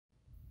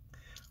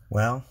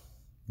Well,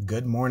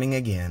 good morning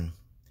again.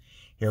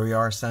 Here we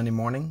are Sunday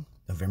morning,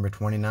 November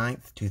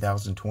 29th,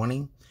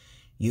 2020.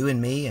 You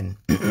and me and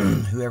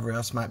whoever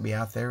else might be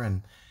out there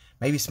and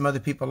maybe some other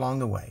people along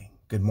the way.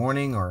 Good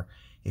morning, or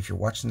if you're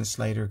watching this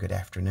later, good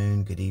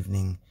afternoon, good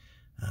evening.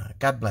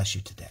 God bless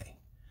you today.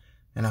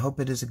 And I hope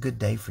it is a good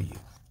day for you.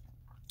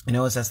 You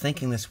know, as I was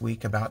thinking this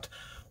week about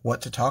what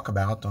to talk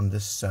about on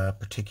this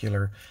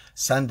particular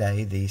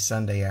Sunday, the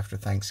Sunday after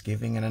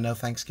Thanksgiving. And I know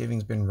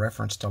Thanksgiving's been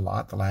referenced a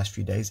lot the last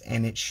few days,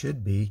 and it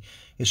should be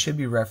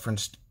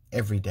referenced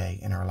every day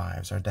in our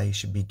lives. Our day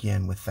should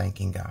begin with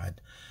thanking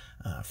God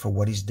for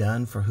what He's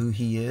done, for who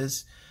He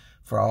is,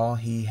 for all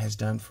He has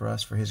done for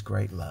us, for His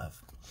great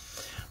love.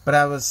 But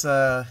I was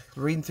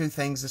reading through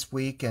things this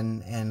week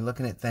and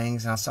looking at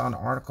things, and I saw an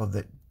article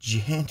that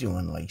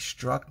genuinely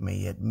struck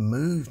me. It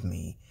moved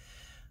me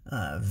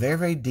very,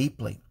 very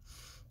deeply.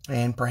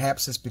 And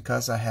perhaps it's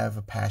because I have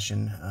a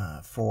passion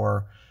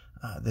for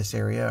this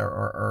area,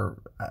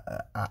 or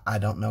I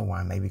don't know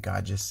why. Maybe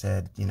God just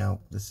said, you know,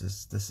 this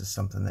is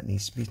something that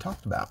needs to be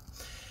talked about.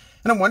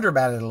 And I wonder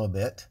about it a little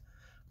bit,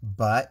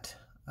 but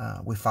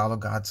we follow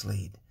God's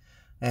lead.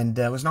 And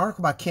it was an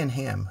article by Ken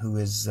Ham, who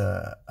is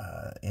the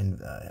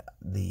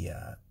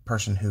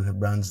person who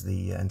runs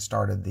and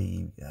started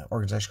the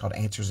organization called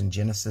Answers in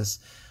Genesis.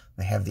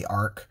 They have the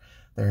Ark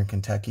there in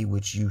Kentucky,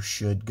 which you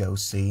should go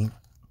see.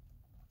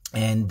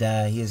 And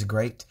he is a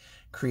great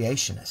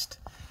creationist,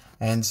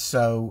 and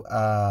so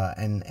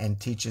and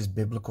teaches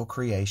biblical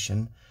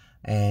creation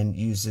and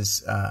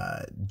uses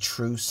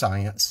true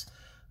science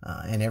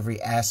in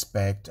every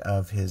aspect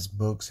of his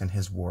books and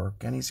his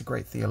work. And he's a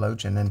great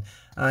theologian. And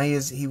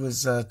he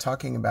was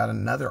talking about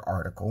another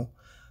article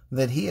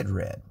that he had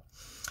read,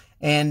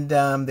 and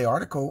the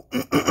article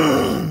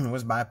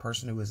was by a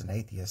person who was an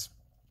atheist.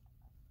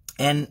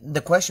 And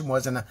the question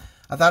was, and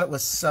I thought it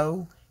was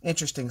so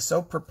interesting,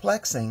 so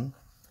perplexing,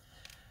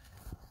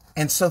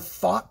 and so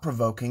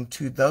thought-provoking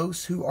to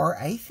those who are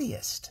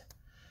atheists,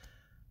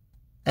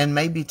 and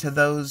maybe to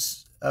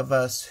those of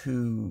us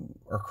who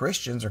are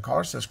Christians or call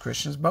ourselves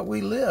Christians, but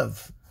we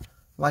live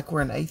like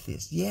we're an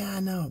atheist. Yeah, I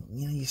know.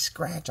 You know, you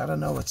scratch. I don't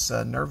know. It's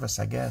nervous,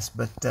 I guess.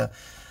 But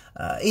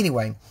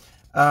anyway,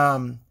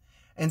 and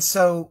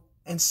so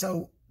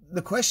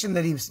the question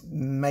that he's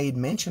made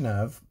mention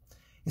of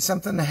is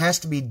something that has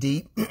to be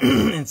deep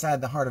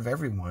inside the heart of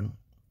everyone,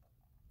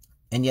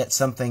 and yet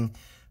something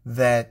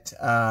that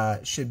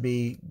should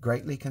be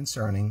greatly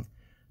concerning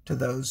to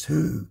those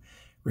who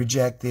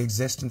reject the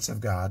existence of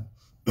God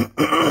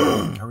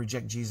or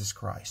reject Jesus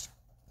Christ.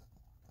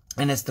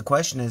 And the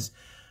question is,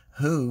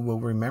 who will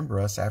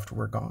remember us after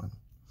we're gone?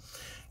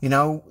 You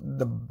know,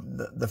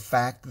 the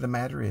fact of the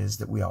matter is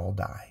that we all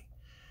die.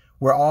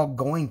 We're all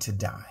going to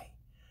die.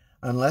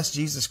 Unless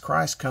Jesus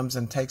Christ comes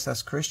and takes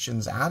us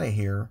Christians out of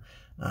here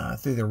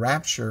through the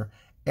rapture,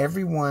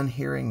 everyone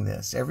hearing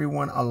this,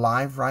 everyone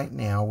alive right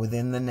now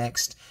within the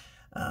next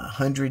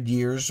 100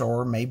 years,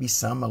 or maybe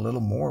some a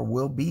little more,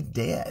 will be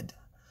dead.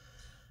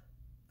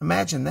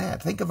 Imagine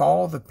that. Think of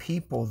all the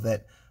people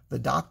that the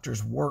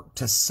doctors work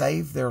to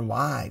save their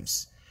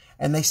lives.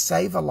 And they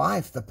save a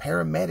life. The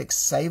paramedics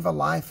save a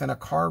life in a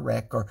car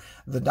wreck, or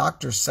the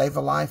doctors save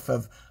a life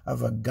of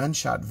a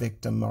gunshot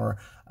victim, or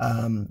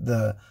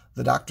the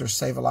doctors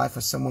save a life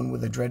of someone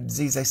with a dreaded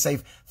disease. They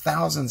save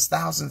thousands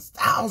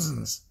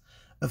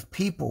of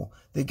people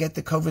that get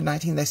the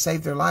COVID-19. They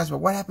save their lives. But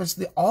what happens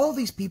to all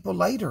these people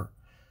later?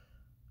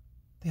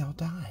 They all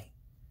die.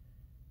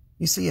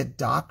 You see, a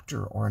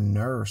doctor or a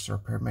nurse or a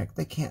paramedic,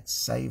 they can't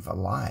save a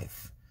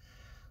life.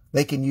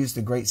 They can use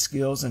the great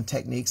skills and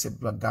techniques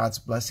that God's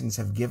blessings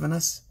have given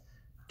us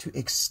to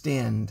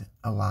extend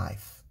a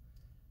life.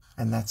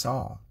 And that's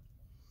all.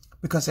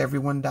 Because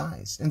everyone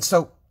dies. And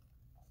so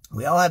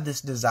we all have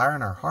this desire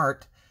in our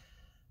heart.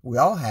 We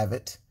all have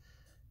it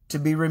to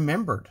be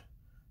remembered.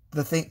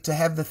 To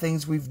have the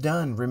things we've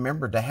done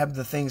remembered, to have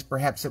the things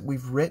perhaps that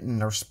we've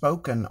written or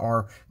spoken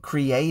or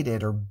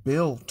created or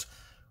built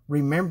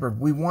remembered.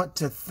 We want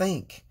to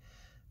think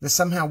that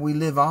somehow we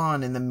live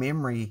on in the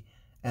memory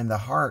and the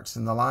hearts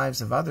and the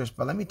lives of others.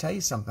 But let me tell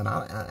you something.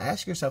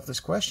 Ask yourself this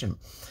question.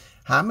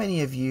 How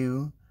many of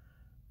you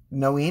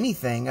know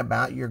anything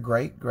about your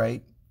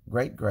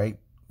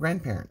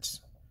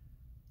great-great-great-great-grandparents?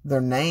 Their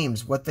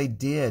names, what they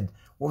did,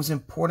 what was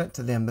important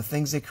to them, the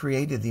things they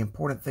created, the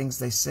important things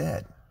they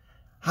said.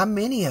 How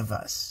many of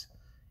us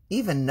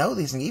even know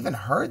these things, even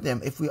heard them,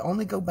 if we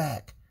only go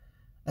back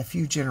a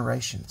few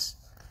generations?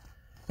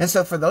 And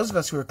so for those of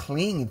us who are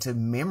clinging to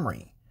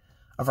memory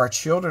of our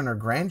children or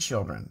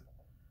grandchildren,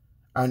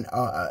 and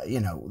you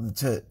know,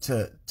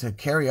 to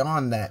carry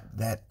on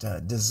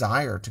that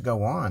desire to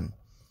go on,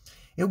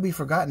 it will be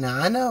forgotten.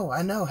 Now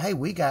I know. Hey,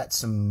 we got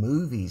some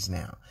movies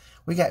now.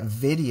 We got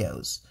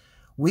videos.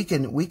 We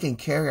can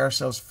carry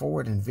ourselves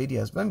forward in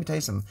videos. But let me tell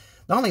you something.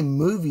 The only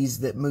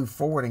movies that move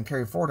forward and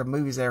carry forward are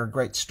movies that are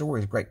great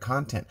stories, great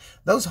content.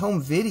 Those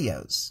home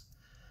videos,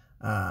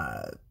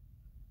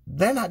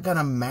 they're not going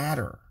to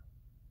matter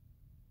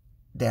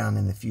down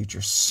in the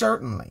future.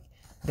 Certainly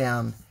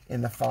down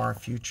in the far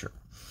future.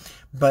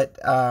 But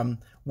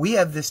we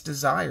have this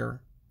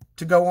desire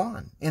to go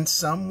on in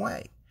some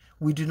way.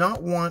 We do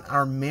not want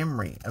our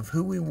memory of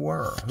who we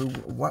were,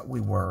 what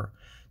we were,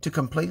 to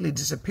completely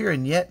disappear.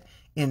 And yet,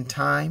 in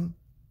time,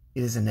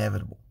 it is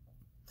inevitable.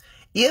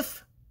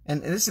 If,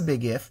 and this is a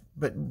big if,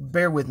 but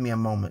bear with me a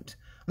moment.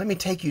 Let me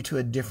take you to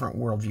a different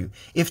worldview.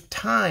 If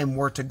time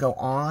were to go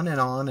on and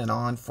on and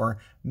on for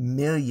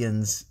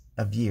millions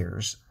of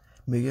years,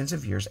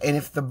 and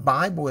if the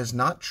Bible is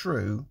not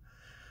true,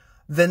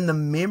 then the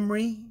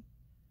memory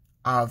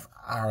of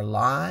our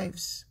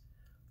lives,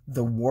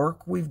 the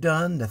work we've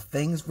done, the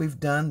things we've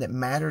done that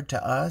mattered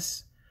to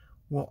us,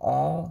 will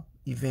all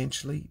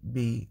eventually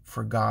be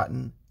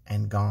forgotten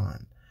and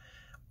gone.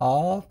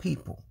 All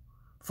people,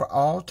 for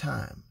all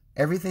time,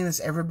 everything that's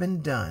ever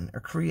been done or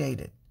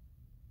created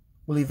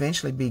will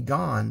eventually be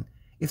gone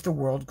if the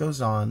world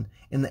goes on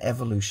in the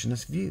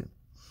evolutionist view.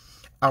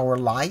 Our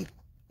life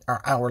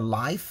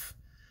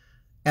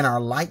and our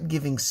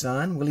light-giving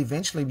sun will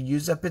eventually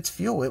use up its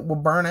fuel. It will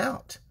burn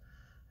out.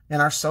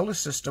 And our solar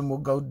system will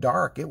go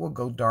dark. It will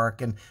go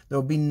dark, and there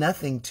will be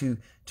nothing to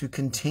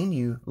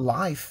continue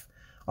life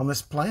on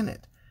this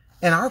planet.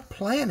 And our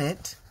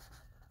planet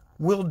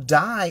will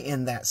die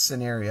in that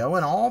scenario,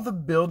 and all the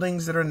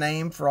buildings that are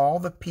named for all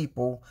the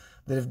people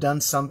that have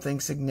done something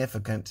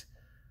significant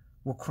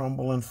will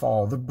crumble and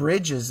fall. The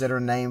bridges that are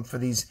named for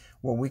these,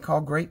 what we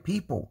call great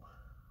people,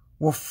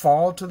 will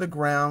fall to the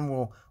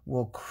ground,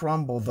 will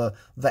crumble.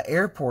 The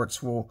airports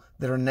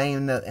that are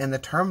named, and the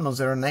terminals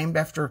that are named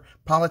after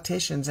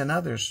politicians and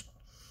others,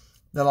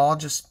 they'll all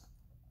just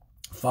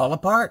fall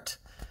apart.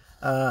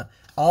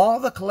 All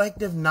the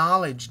collective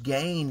knowledge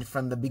gained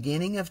from the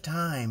beginning of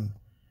time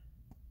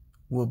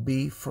will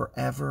be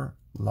forever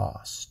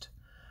lost.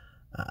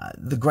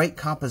 The great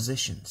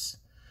compositions,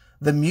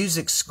 the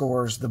music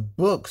scores, the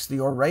books, the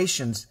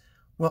orations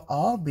will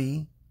all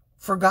be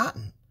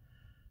forgotten.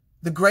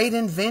 The great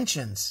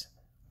inventions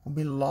will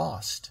be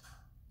lost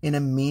in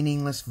a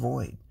meaningless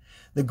void.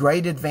 The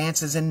great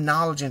advances in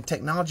knowledge and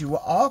technology will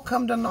all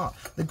come to naught.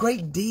 The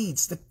great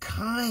deeds, the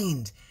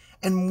kind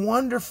and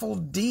wonderful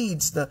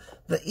deeds,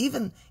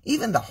 even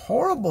the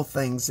horrible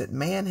things that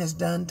man has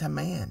done to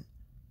man,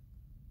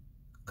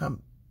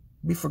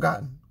 be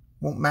forgotten.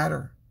 Won't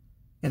matter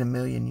in 1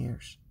 million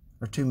years,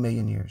 or 2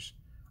 million years,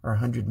 or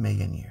 100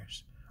 million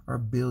years, or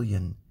 1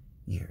 billion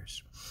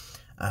years.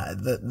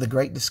 The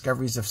great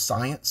discoveries of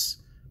science,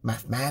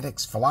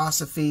 mathematics,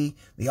 philosophy,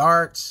 the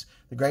arts,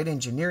 the great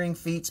engineering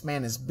feats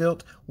man has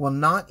built will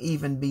not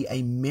even be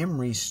a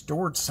memory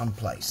stored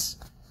someplace.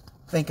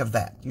 Think of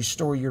that. You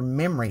store your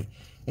memory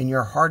in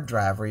your hard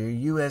drive or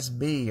your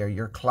USB or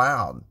your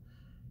cloud.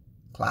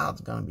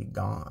 Cloud's going to be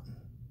gone.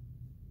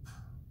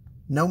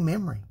 No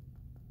memory.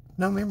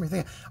 No memory.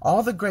 Think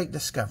all the great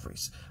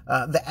discoveries,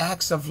 the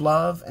acts of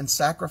love and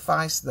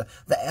sacrifice, the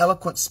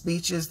eloquent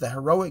speeches, the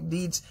heroic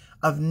deeds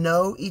of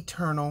no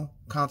eternal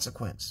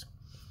consequence.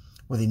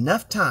 With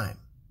enough time,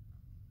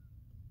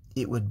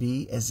 it would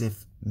be as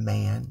if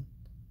man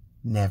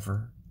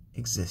never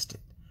existed,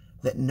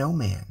 that no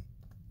man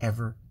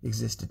ever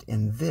existed.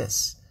 In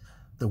this,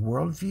 the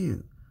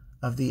worldview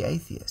of the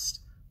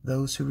atheist,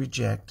 those who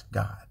reject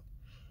God,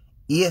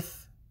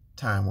 if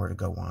time were to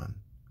go on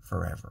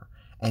forever,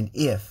 and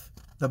if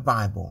the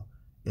Bible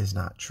is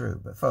not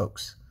true. But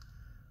folks,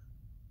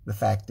 the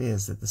fact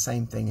is that the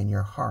same thing in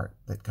your heart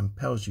that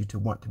compels you to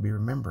want to be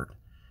remembered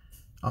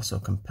also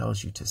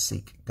compels you to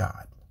seek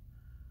God.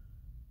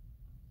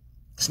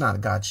 It's not a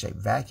God-shaped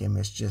vacuum.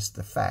 It's just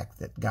the fact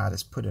that God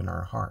has put in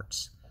our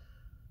hearts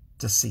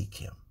to seek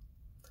Him.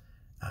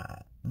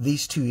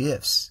 These two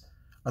ifs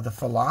are the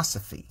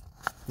philosophy.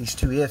 These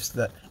two ifs,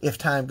 that if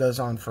time goes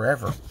on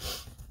forever,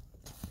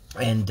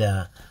 and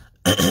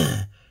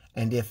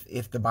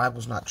if the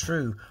Bible's not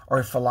true, or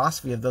a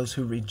philosophy of those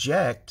who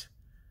reject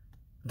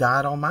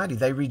God Almighty.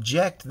 They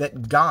reject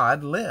that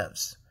God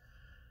lives.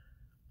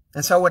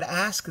 And so I would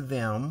ask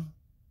them,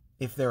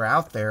 if they're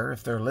out there,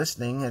 if they're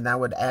listening, and I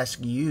would ask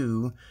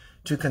you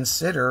to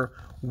consider,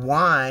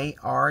 why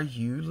are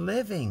you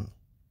living?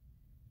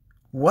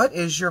 What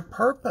is your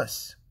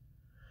purpose?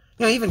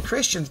 You know, even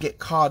Christians get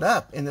caught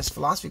up in this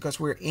philosophy because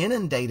we're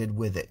inundated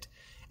with it.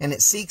 And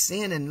it seeks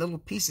in little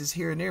pieces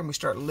here and there, and we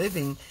start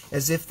living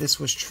as if this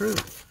was true.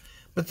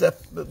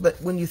 But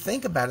when you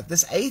think about it,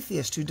 this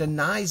atheist who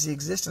denies the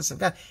existence of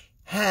God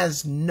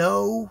has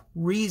no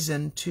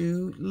reason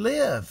to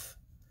live.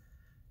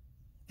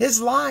 His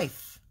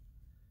life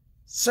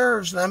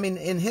serves,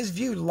 in his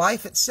view,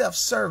 life itself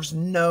serves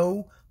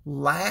no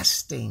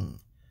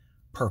lasting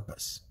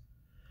purpose.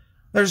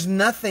 There's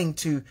nothing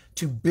to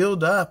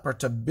build up or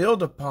to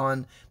build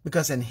upon,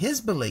 because in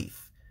his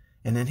belief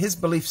and in his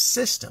belief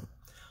system,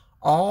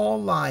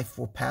 all life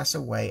will pass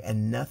away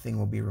and nothing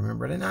will be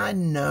remembered. And I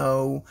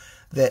know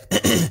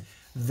that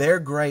their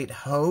great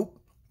hope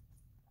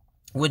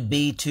would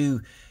be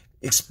to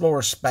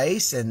explore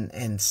space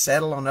and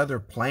settle on other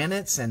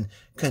planets and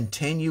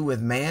continue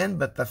with man.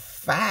 But the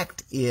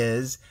fact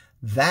is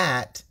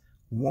that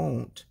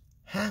won't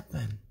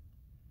happen.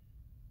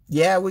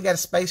 Yeah, we got a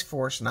Space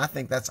Force, and I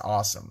think that's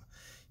awesome.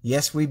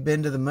 Yes, we've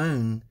been to the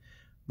moon,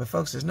 But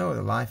folks, there's no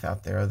other life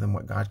out there other than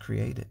what God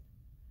created.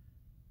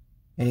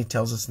 And he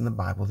tells us in the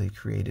Bible that he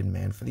created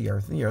man for the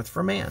earth and the earth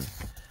for man.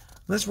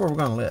 This is where we're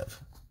going to live.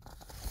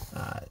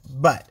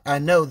 But I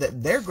know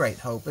that their great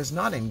hope is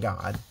not in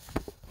God.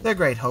 Their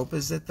great hope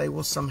is that they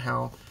will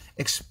somehow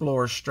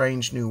explore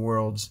strange new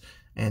worlds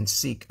and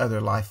seek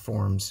other life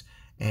forms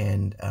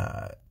and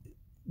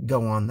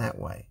go on that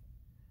way.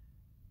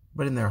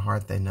 But in their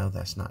heart, they know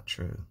that's not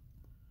true.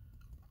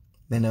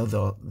 They know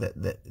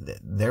that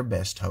their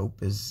best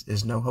hope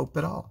is no hope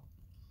at all.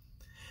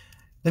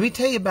 Let me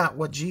tell you about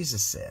what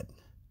Jesus said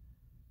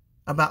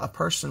about a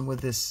person with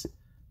this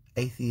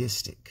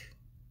atheistic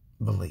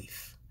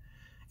belief.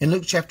 In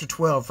Luke chapter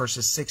 12,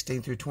 verses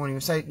 16 through 20,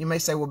 you may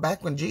say, well,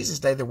 back when Jesus'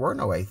 day, there were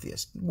no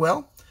atheists.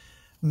 Well,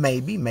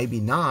 maybe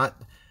not.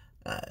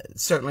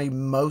 Certainly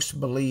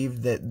most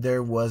believed that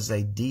there was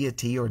a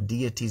deity or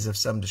deities of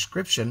some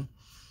description,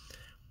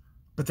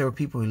 but there were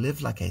people who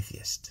lived like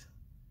atheists.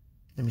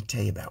 Let me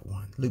tell you about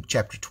one. Luke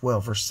chapter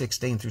 12, verse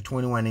 16 through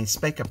 21. And he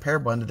spake a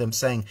parable unto them,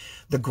 saying,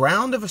 the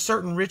ground of a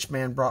certain rich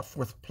man brought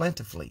forth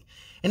plentifully.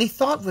 And he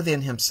thought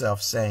within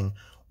himself, saying,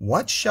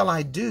 what shall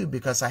I do,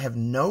 because I have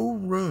no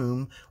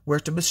room where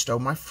to bestow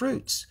my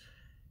fruits?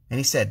 And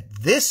he said,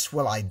 this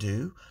will I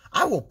do.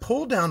 I will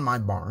pull down my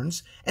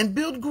barns and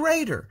build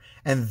greater,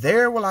 and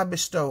there will I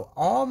bestow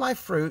all my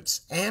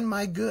fruits and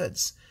my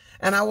goods.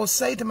 And I will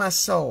say to my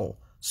soul,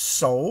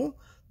 soul,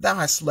 thou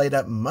hast laid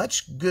up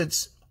much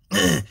goods.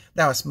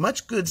 Thou hast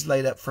much goods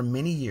laid up for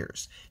many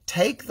years.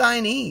 Take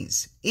thine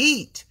ease,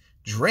 eat,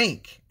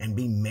 drink, and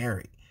be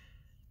merry.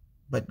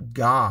 But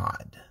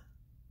God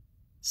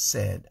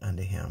said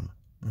unto him,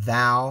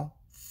 thou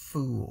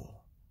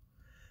fool,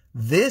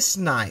 this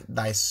night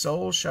thy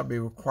soul shall be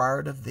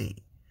required of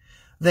thee.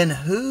 Then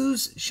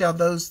whose shall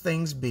those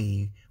things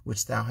be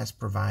which thou hast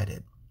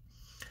provided?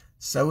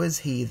 So is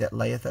he that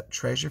layeth up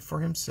treasure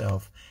for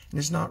himself and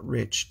is not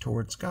rich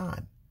towards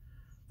God.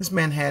 This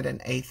man had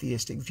an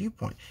atheistic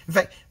viewpoint. In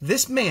fact,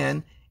 this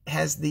man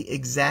has the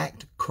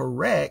exact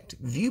correct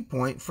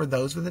viewpoint for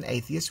those with an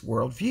atheist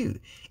worldview.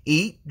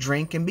 Eat,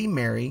 drink, and be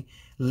merry.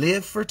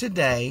 Live for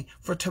today,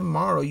 for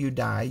tomorrow you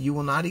die. You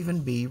will not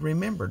even be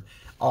remembered.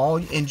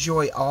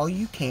 Enjoy all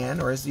you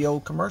can, or as the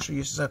old commercial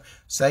used to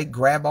say,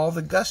 grab all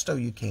the gusto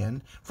you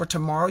can, for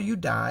tomorrow you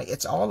die.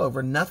 It's all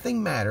over.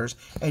 Nothing matters.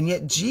 And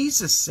yet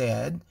Jesus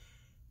said,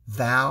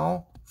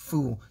 thou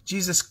fool.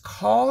 Jesus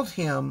called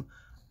him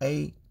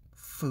a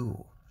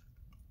fool.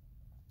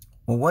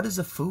 Well, what is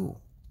a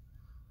fool?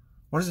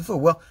 What is a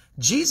fool? Well,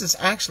 Jesus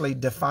actually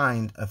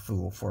defined a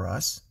fool for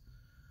us.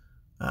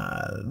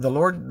 The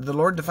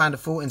Lord defined a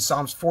fool in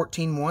Psalms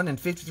 14:1 and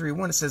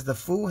 53:1. It says, the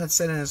fool had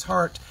said in his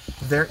heart,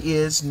 there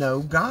is no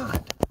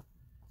God.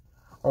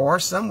 Or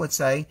some would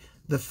say,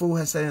 the fool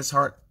has said in his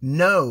heart,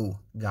 no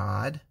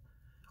God,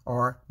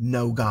 or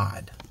no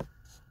God.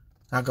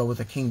 I'll go with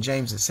the King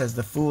James. It says,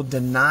 the fool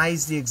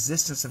denies the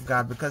existence of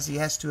God because he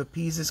has to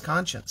appease his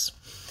conscience.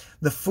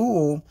 The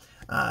fool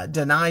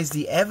denies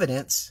the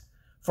evidence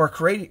for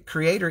a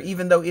creator,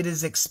 even though it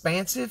is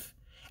expansive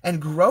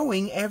and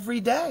growing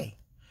every day.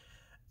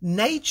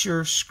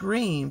 Nature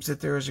screams that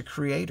there is a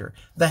creator.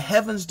 The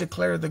heavens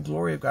declare the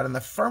glory of God, and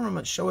the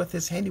firmament showeth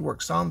his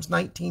handiwork. Psalms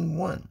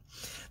 19:1.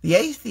 The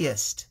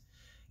atheist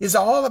is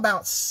all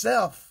about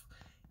self,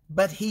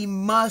 but he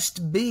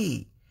must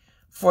be,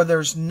 for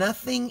there's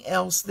nothing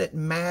else that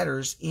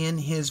matters in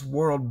his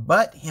world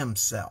but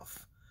himself.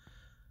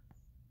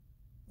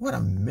 What a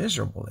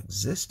miserable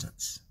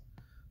existence.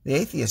 The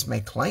atheist may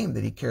claim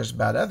that he cares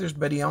about others,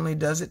 but he only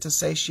does it to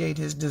satiate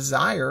his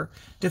desire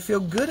to feel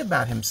good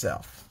about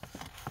himself.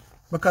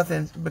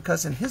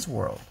 Because in his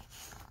world,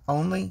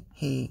 only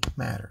he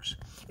matters.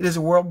 It is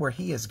a world where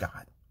he is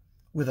God,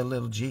 with a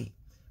little g,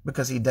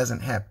 because he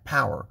doesn't have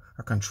power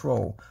or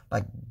control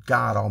like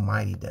God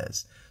Almighty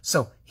does.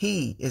 So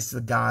he is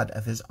the God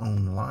of his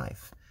own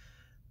life,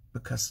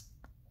 because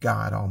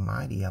God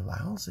Almighty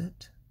allows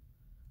it.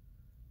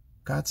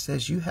 God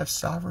says you have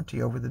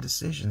sovereignty over the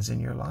decisions in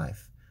your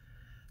life.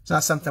 It's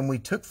not something we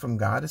took from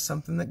God. It's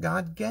something that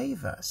God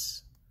gave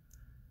us.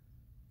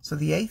 So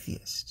the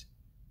atheist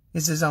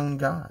is his own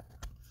God.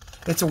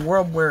 It's a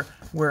world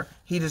where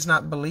he does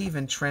not believe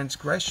in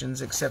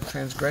transgressions except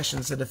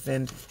transgressions that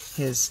offend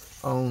his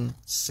own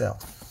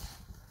self.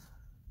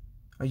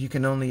 Or you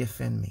can only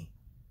offend me,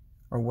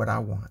 or what I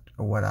want,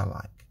 or what I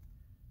like.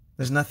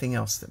 There's nothing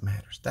else that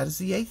matters. That is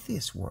the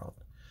atheist world.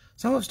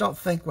 Some of us don't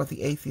think what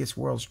the atheist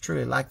world's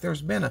truly like.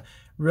 There's been a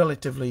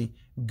relatively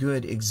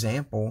good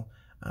example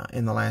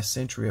in the last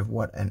century of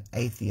what an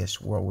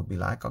atheist world would be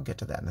like. I'll get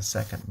to that in a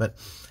second. But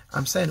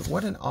I'm saying,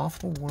 what an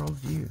awful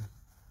worldview.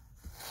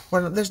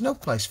 Well, there's no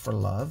place for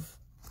love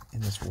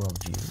in this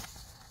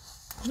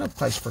worldview. There's no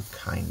place for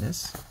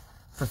kindness,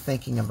 for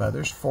thinking of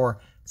others, for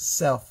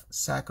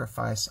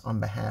self-sacrifice on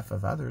behalf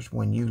of others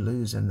when you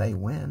lose and they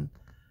win.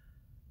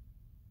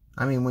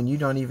 I mean, when you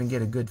don't even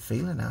get a good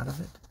feeling out of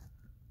it.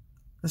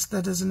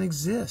 That doesn't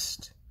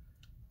exist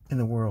in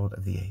the world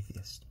of the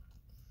atheist.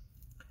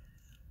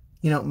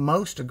 You know,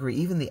 most agree,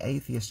 even the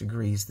atheist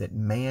agrees, that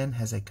man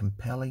has a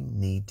compelling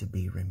need to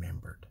be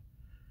remembered.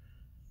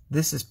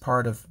 This is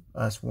part of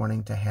us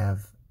wanting to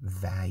have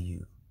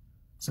value.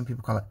 Some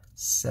people call it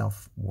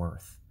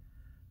self-worth.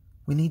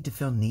 We need to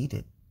feel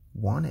needed,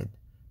 wanted,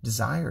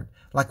 desired,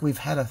 like we've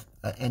had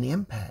an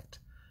impact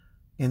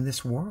in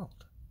this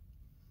world.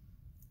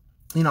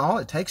 You know, all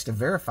it takes to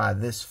verify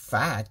this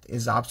fact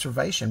is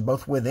observation,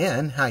 both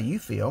within how you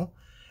feel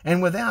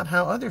and without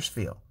how others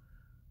feel.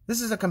 This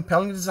is a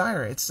compelling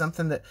desire. It's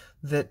something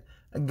that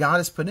God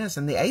has put in us.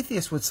 And the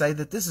atheist would say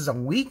that this is a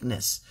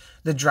weakness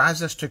that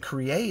drives us to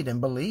create and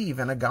believe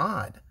in a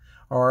God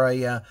or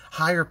a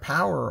higher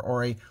power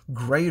or a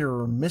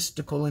greater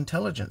mystical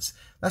intelligence.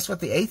 That's what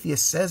the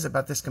atheist says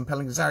about this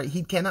compelling desire.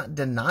 He cannot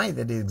deny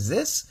that it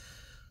exists,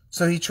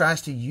 so he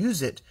tries to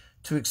use it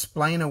to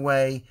explain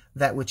away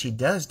that which he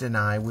does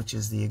deny, which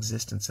is the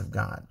existence of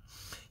God.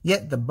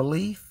 Yet the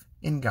belief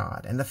in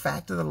God and the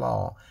fact of the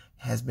law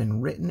has been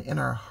written in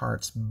our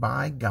hearts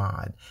by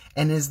God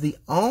and is the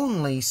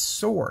only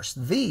source,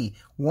 the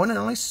one and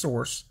only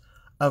source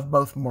of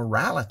both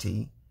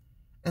morality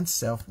and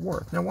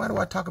self-worth. Now, why do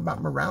I talk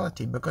about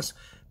morality? Because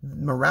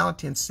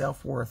morality and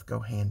self-worth go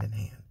hand in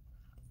hand.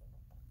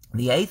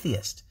 The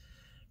atheist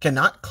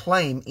cannot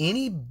claim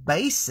any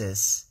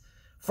basis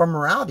for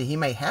morality. He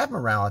may have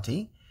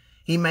morality.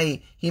 He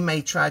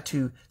may try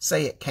to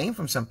say it came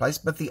from someplace,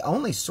 but the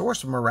only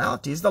source of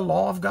morality is the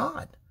law of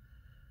God.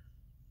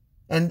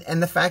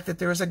 And the fact that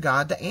there is a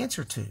God to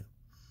answer to.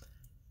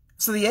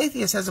 So the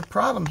atheist has a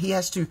problem. He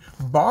has to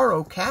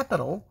borrow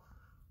capital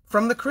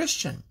from the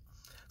Christian.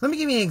 Let me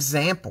give you an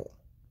example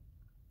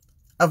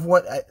of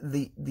what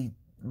the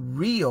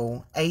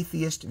real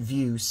atheist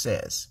view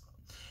says.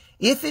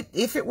 If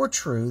it were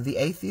true, the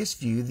atheist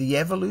view, the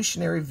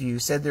evolutionary view,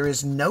 said there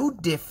is no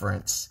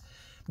difference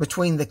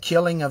between the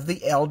killing of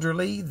the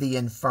elderly, the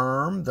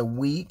infirm, the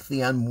weak,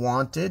 the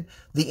unwanted,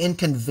 the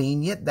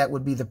inconvenient, that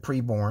would be the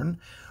preborn,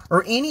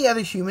 or any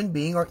other human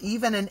being, or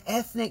even an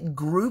ethnic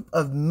group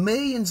of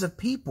millions of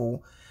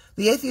people.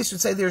 The atheist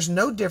would say there's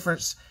no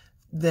difference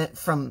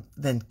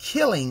than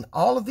killing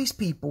all of these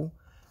people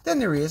than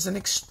there is in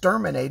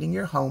exterminating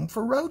your home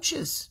for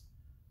roaches.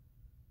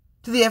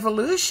 To the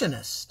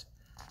evolutionist,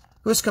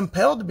 who is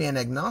compelled to be an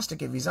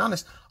agnostic if he's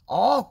honest,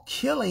 all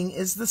killing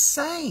is the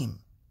same.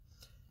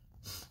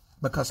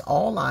 Because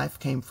all life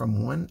came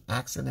from one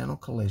accidental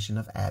collision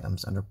of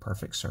atoms under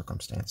perfect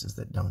circumstances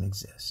that don't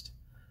exist.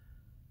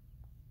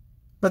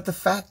 But the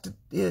fact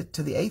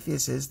to the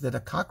atheist is that a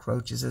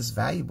cockroach is as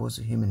valuable as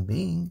a human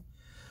being,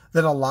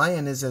 that a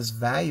lion is as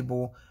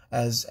valuable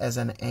as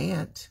an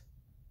ant,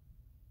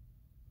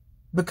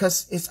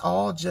 because it's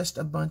all just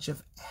a bunch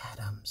of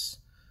atoms.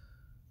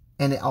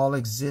 And it all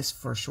exists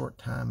for a short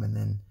time and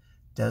then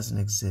doesn't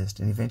exist.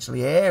 And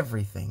eventually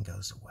everything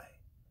goes away.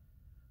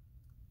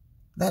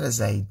 That is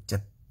a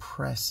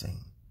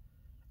depressing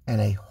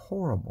and a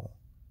horrible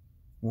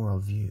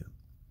worldview.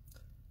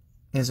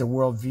 It is a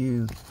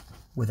worldview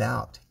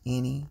without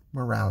any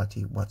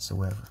morality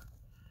whatsoever.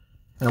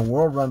 And a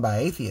world run by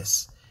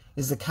atheists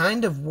is the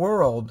kind of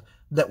world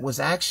that was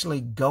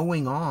actually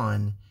going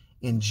on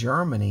in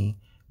Germany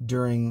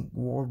during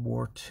World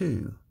War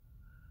II,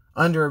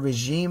 under a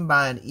regime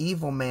by an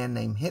evil man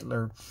named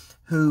Hitler,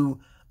 who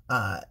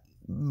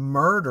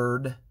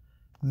murdered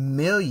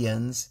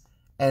millions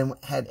and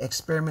had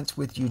experiments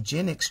with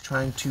eugenics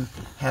trying to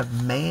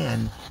have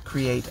man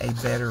create a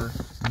better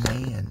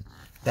man.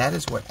 That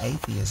is what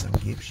atheism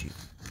gives you.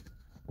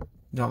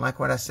 You don't like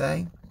what I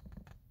say?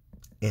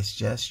 It's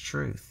just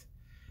truth.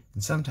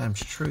 And sometimes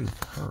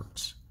truth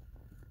hurts.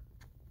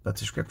 But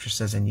the scripture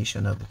says, and ye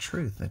shall know the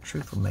truth, and the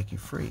truth will make you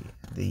free.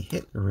 The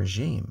Hitler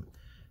regime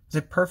is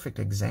a perfect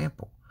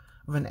example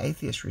of an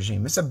atheist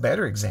regime. It's a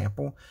better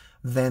example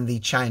than the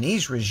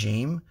Chinese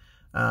regime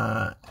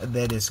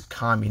that is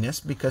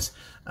communist, because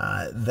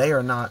they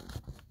are not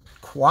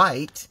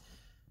quite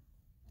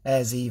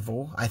as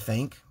evil, I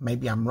think.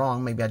 Maybe I'm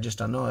wrong. Maybe I just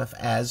don't know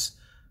as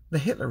the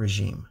Hitler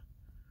regime.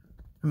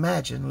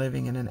 Imagine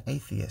living in an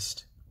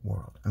atheist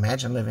world.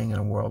 Imagine living in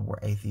a world where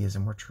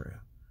atheism were true.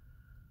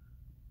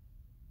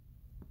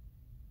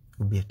 It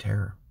would be a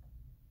terror.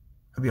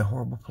 It would be a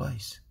horrible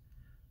place.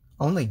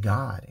 Only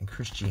God and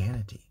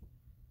Christianity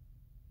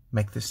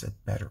make this a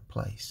better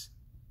place.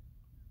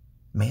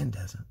 Man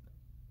doesn't.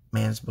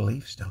 Man's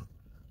beliefs don't.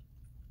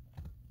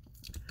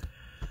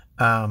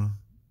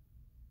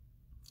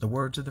 The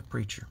words of the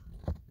preacher.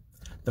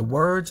 The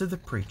words of the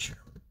preacher.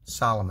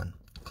 Solomon,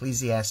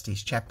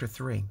 Ecclesiastes chapter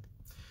 3.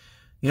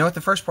 You know what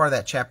the first part of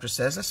that chapter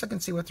says? Let's look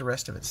and see what the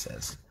rest of it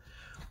says.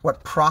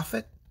 What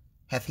profit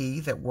hath he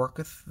that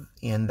worketh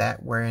in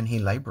that wherein he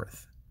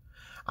laboureth?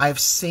 I have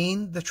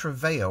seen the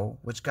travail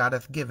which God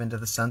hath given to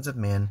the sons of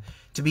men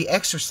to be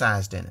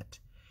exercised in it.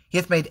 He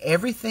hath made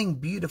everything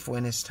beautiful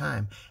in his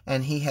time,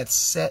 and he hath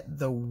set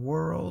the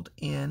world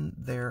in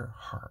their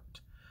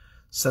heart,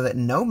 so that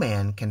no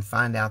man can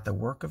find out the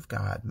work of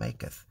God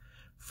maketh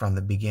from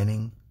the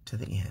beginning to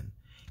the end.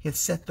 He hath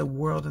set the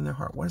world in their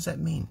heart. What does that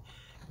mean?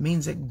 It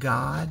means that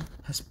God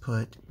has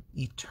put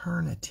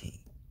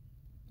eternity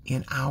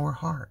in our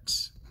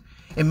hearts.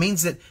 It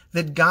means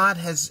that God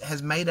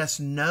has made us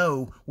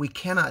know we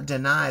cannot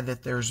deny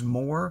that there's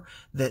more,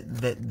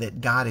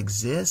 that God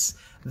exists,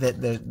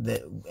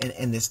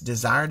 and this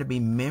desire to be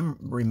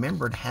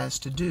remembered has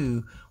to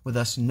do with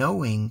us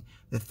knowing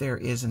that there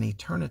is an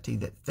eternity,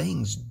 that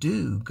things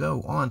do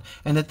go on,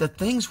 and that the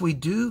things we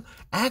do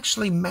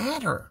actually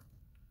matter.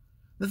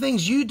 The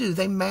things you do,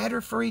 they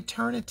matter for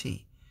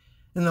eternity.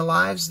 In the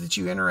lives that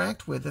you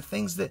interact with, the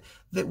things that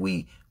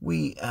we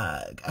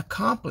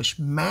accomplish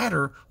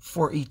matter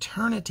for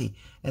eternity,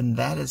 and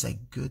that is a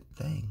good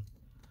thing.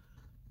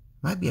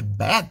 It might be a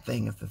bad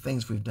thing if the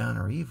things we've done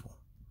are evil.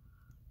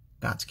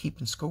 God's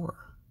keeping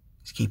score.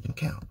 He's keeping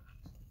count.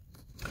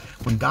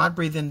 When God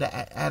breathed into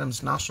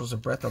Adam's nostrils a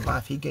breath of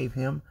life, he gave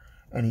him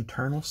an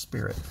eternal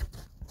spirit,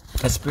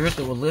 a spirit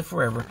that will live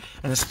forever,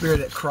 and a spirit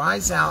that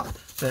cries out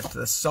that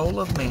the soul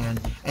of man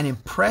and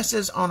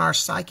impresses on our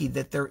psyche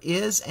that there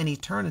is an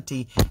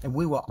eternity, and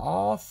we will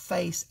all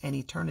face an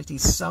eternity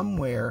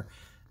somewhere,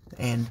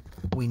 and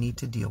we need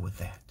to deal with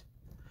that.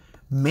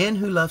 Men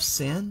who love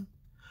sin,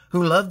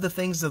 who love the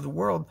things of the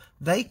world,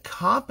 they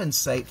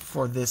compensate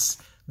for this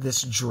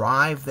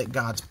drive that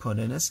God's put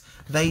in us.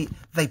 They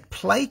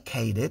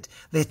placate it.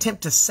 They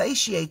attempt to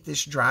satiate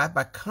this drive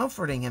by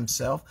comforting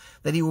himself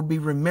that he will be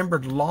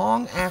remembered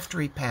long after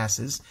he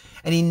passes.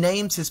 And he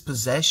names his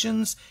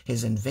possessions,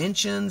 his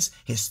inventions,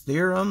 his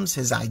theorems,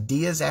 his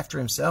ideas after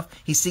himself.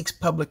 He seeks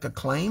public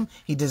acclaim.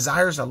 He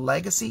desires a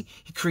legacy.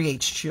 He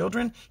creates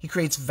children. He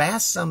creates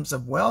vast sums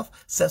of wealth,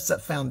 sets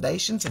up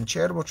foundations and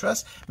charitable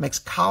trusts, makes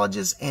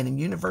colleges and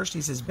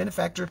universities his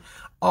benefactor,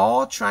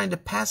 all trying to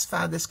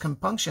pacify this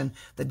compunction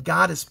that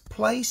God has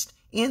placed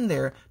in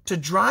there to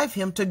drive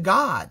him to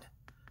God.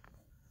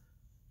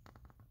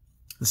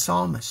 The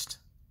psalmist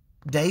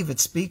David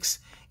speaks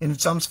in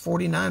Psalms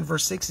 49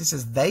 verse 6. He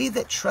says, "They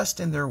that trust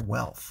in their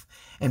wealth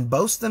and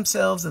boast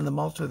themselves in the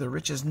multitude of their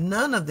riches,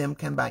 none of them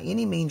can by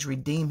any means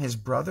redeem his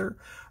brother,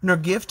 nor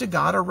give to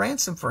God a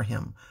ransom for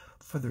him.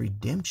 For the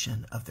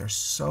redemption of their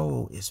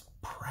soul is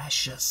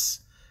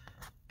precious,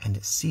 and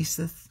it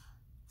ceaseth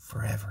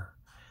forever.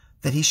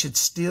 That he should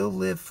still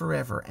live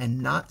forever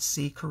and not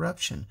see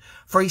corruption.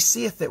 For he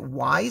seeth that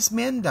wise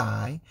men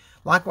die,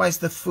 likewise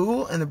the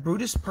fool and the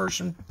brutish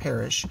person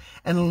perish,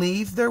 and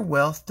leave their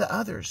wealth to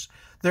others.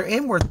 Their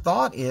inward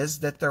thought is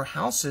that their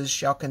houses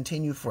shall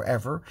continue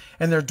forever,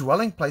 and their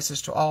dwelling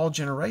places to all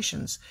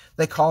generations.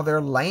 They call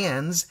their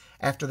lands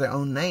after their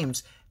own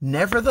names.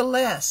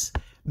 Nevertheless,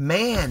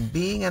 man,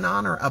 being in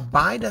honor,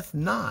 abideth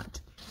not.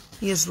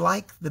 He is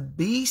like the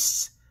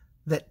beasts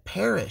that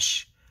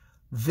perish.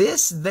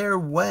 This their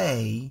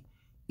way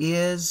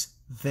is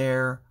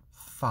their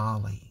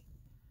folly."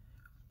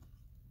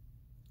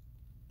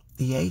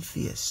 The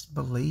atheist's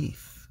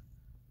belief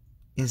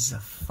is a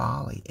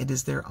folly. It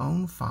is their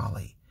own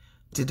folly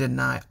to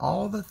deny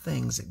all the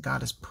things that God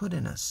has put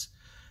in us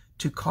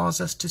to cause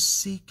us to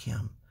seek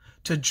him,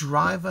 to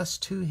drive us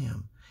to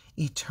him.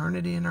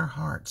 Eternity in our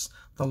hearts,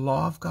 the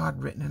law of God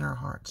written in our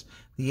hearts.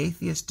 The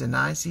atheist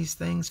denies these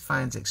things,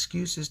 finds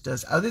excuses,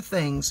 does other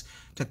things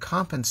to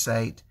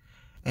compensate,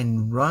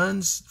 and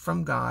runs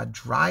from God,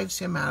 drives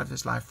him out of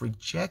his life,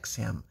 rejects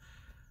him.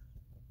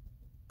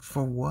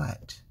 For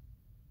what?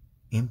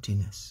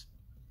 Emptiness.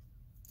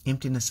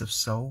 Emptiness of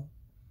soul,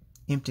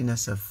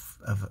 emptiness of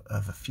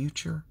a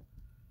future,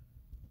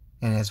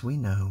 and as we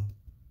know,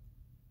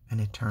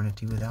 an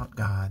eternity without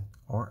God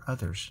or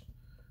others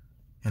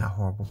in a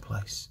horrible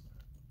place.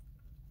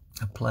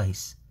 A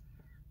place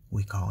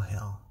we call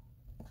hell.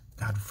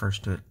 God refers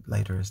to it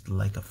later as the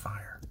lake of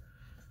fire.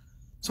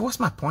 So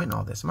what's my point in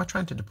all this? Am I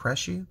trying to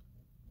depress you?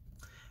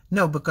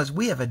 No, because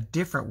we have a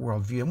different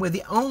worldview, and we're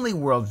the only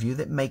worldview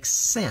that makes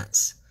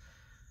sense.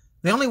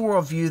 The only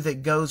worldview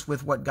that goes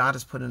with what God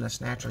has put in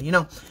us naturally. You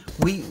know,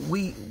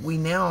 we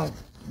now,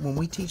 when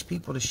we teach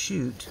people to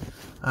shoot,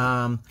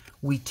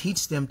 we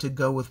teach them to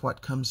go with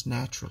what comes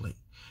naturally.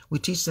 We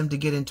teach them to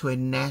get into a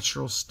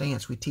natural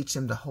stance. We teach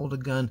them to hold a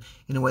gun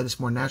in a way that's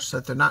more natural, so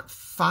that they're not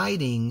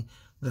fighting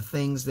the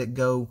things that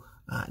go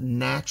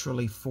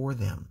naturally for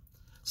them.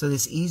 So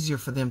it's easier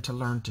for them to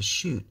learn to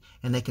shoot,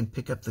 and they can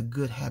pick up the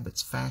good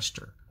habits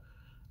faster.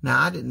 Now,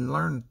 I didn't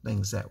learn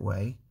things that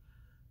way,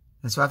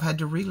 and so I've had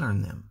to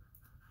relearn them.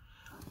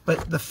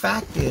 But the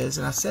fact is,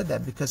 and I said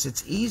that because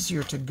it's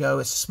easier to go,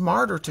 it's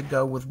smarter to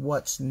go with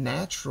what's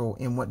natural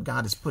in what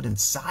God has put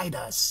inside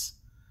us,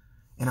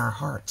 in our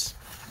hearts.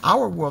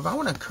 Our world, I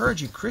want to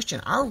encourage you, Christian,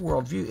 our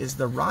worldview is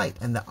the right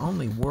and the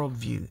only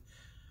worldview.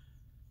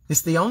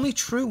 It's the only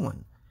true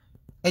one.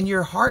 And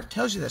your heart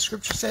tells you that.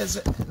 Scripture says,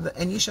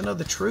 "And you shall know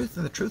the truth,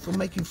 and the truth will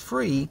make you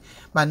free."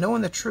 By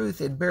knowing the truth,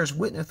 it bears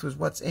witness with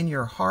what's in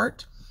your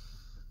heart,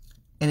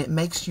 and it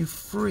makes you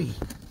free.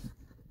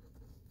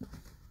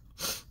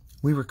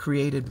 We were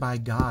created by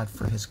God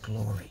for his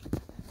glory.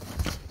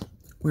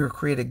 We were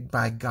created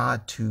by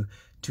God to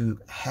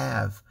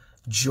have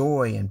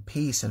joy and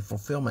peace and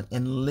fulfillment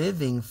in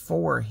living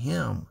for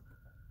him.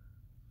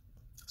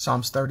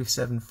 Psalms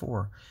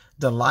 37:4.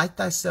 "Delight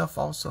thyself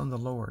also in the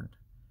Lord,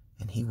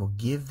 and he will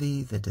give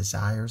thee the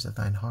desires of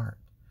thine heart."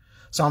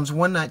 Psalms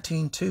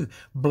 119:2.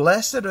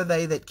 Blessed are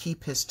they that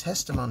keep his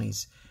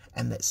testimonies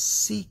and that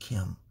seek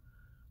him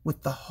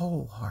with the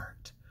whole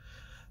heart.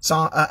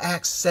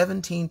 Acts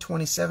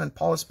 17:27,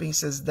 Paul speaks,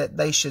 says that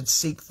they should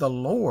seek the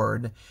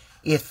Lord,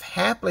 if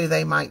haply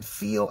they might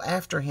feel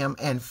after him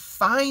and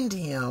find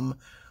him,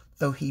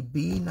 though he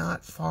be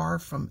not far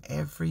from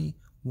every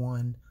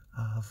one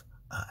of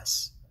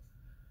us.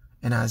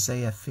 And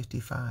Isaiah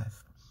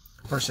 55,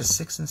 verses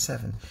 6 and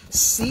 7.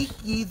 Seek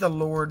ye the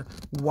Lord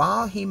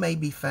while he may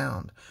be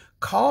found.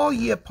 Call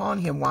ye upon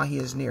him while he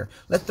is near.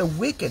 Let the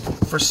wicked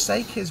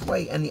forsake his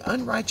way, and the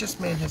unrighteous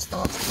man his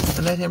thoughts,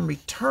 and let him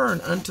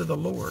return unto the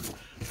Lord.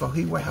 For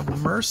he will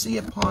have mercy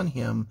upon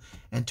him,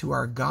 and to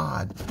our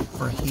God,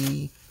 for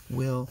he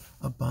will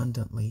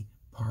abundantly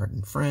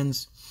pardon.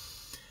 Friends,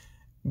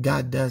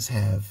 God does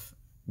have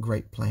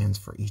great plans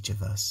for each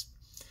of us.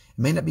 It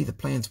may not be the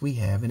plans we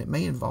have, and it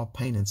may involve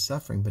pain and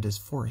suffering, but it's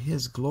for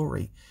his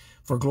glory,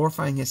 for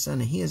glorifying his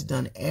Son, and he has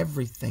done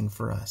everything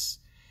for us.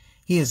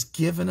 He has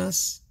given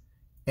us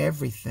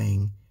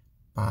everything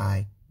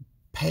by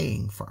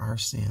paying for our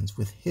sins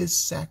with his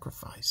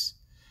sacrifice,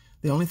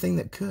 the only thing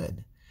that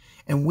could.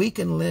 And we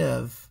can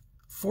live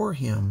for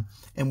him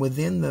and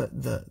within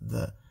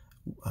the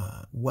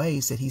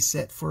ways that he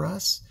set for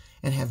us,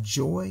 and have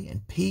joy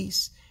and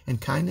peace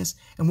and kindness.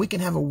 And we can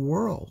have a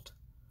world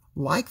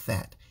like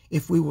that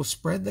if we will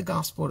spread the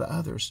gospel to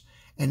others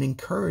and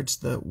encourage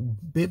the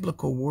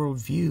biblical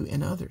worldview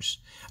in others.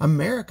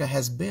 America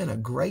has been a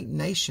great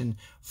nation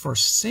for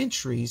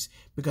centuries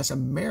because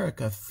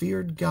America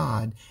feared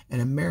God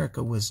and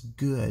America was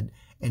good.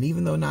 And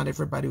even though not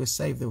everybody was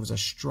saved, there was a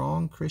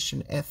strong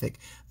Christian ethic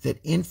that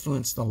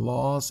influenced the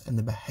laws and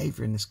the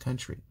behavior in this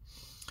country.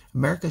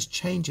 America's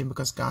changing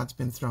because God's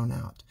been thrown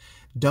out.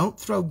 Don't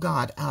throw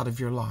God out of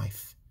your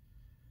life.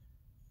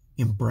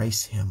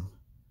 Embrace him.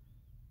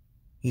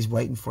 He's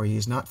waiting for you.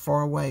 He's not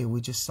far away. We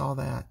just saw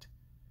that.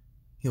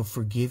 He'll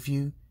forgive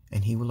you,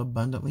 and he will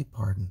abundantly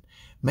pardon.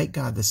 Make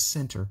God the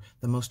center,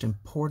 the most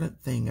important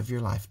thing of your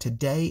life,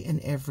 today and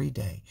every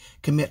day.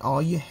 Commit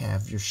all you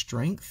have, your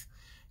strength,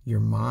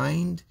 your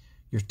mind,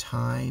 your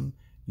time,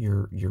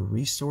 your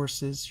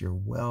resources, your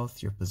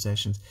wealth, your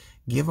possessions.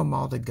 Give them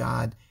all to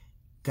God.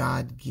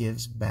 God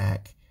gives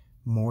back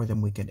more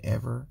than we could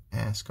ever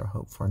ask or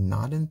hope for,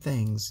 not in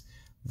things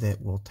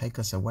that will take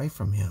us away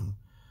from him,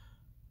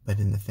 but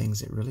in the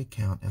things that really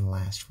count and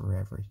last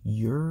forever.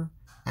 Your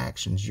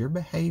actions, your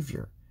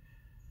behavior,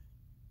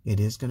 it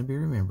is going to be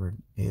remembered.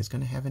 It is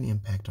going to have an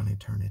impact on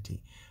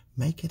eternity.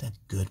 Make it a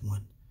good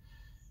one.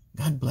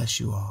 God bless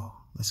you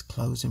all. Let's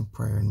close in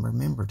prayer. And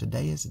remember,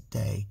 today is a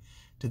day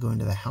to go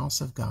into the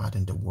house of God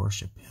and to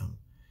worship him.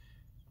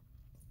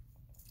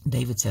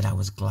 David said, I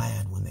was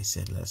glad when they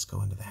said, let's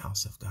go into the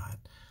house of God.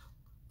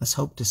 Let's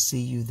hope to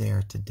see you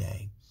there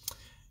today.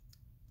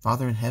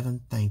 Father in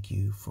heaven, thank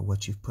you for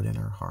what you've put in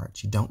our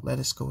hearts. You don't let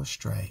us go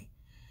astray.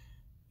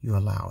 You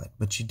allow it,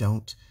 but you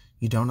don't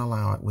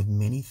allow it with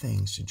many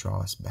things to draw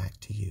us back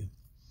to you.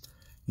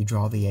 You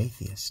draw the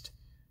atheist.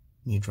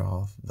 You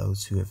draw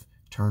those who have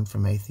turned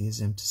from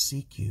atheism to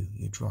seek you.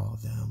 You draw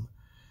them.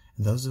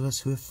 And those of us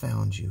who have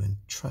found you and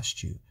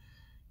trust you,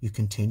 you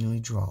continually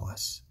draw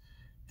us.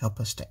 Help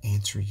us to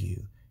answer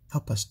you.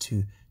 Help us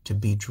to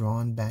be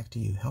drawn back to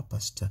you. Help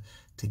us to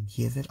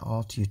give it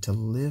all to you, to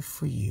live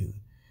for you,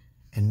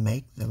 and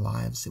make the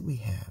lives that we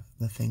have,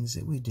 the things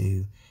that we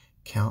do,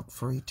 count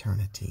for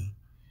eternity,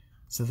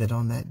 so that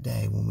on that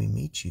day when we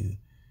meet you,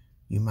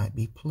 you might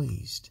be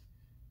pleased,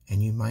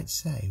 and you might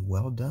say,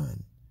 well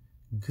done,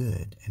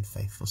 good and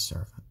faithful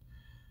servant.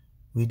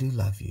 We do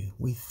love you.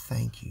 We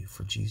thank you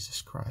for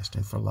Jesus Christ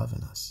and for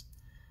loving us.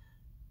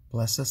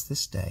 Bless us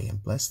this day,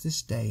 and bless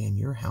this day in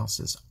your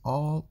houses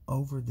all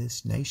over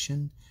this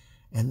nation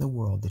and the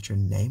world, that your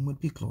name would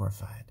be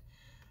glorified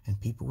and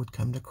people would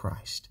come to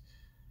Christ,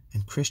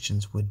 and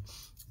Christians would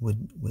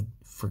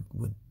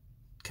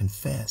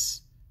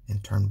confess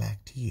and turn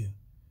back to you.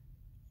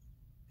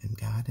 And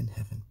God in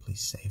heaven, please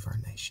save our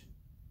nation.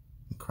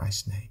 In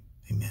Christ's name,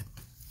 amen.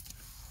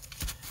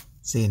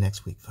 See you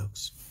next week,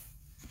 folks.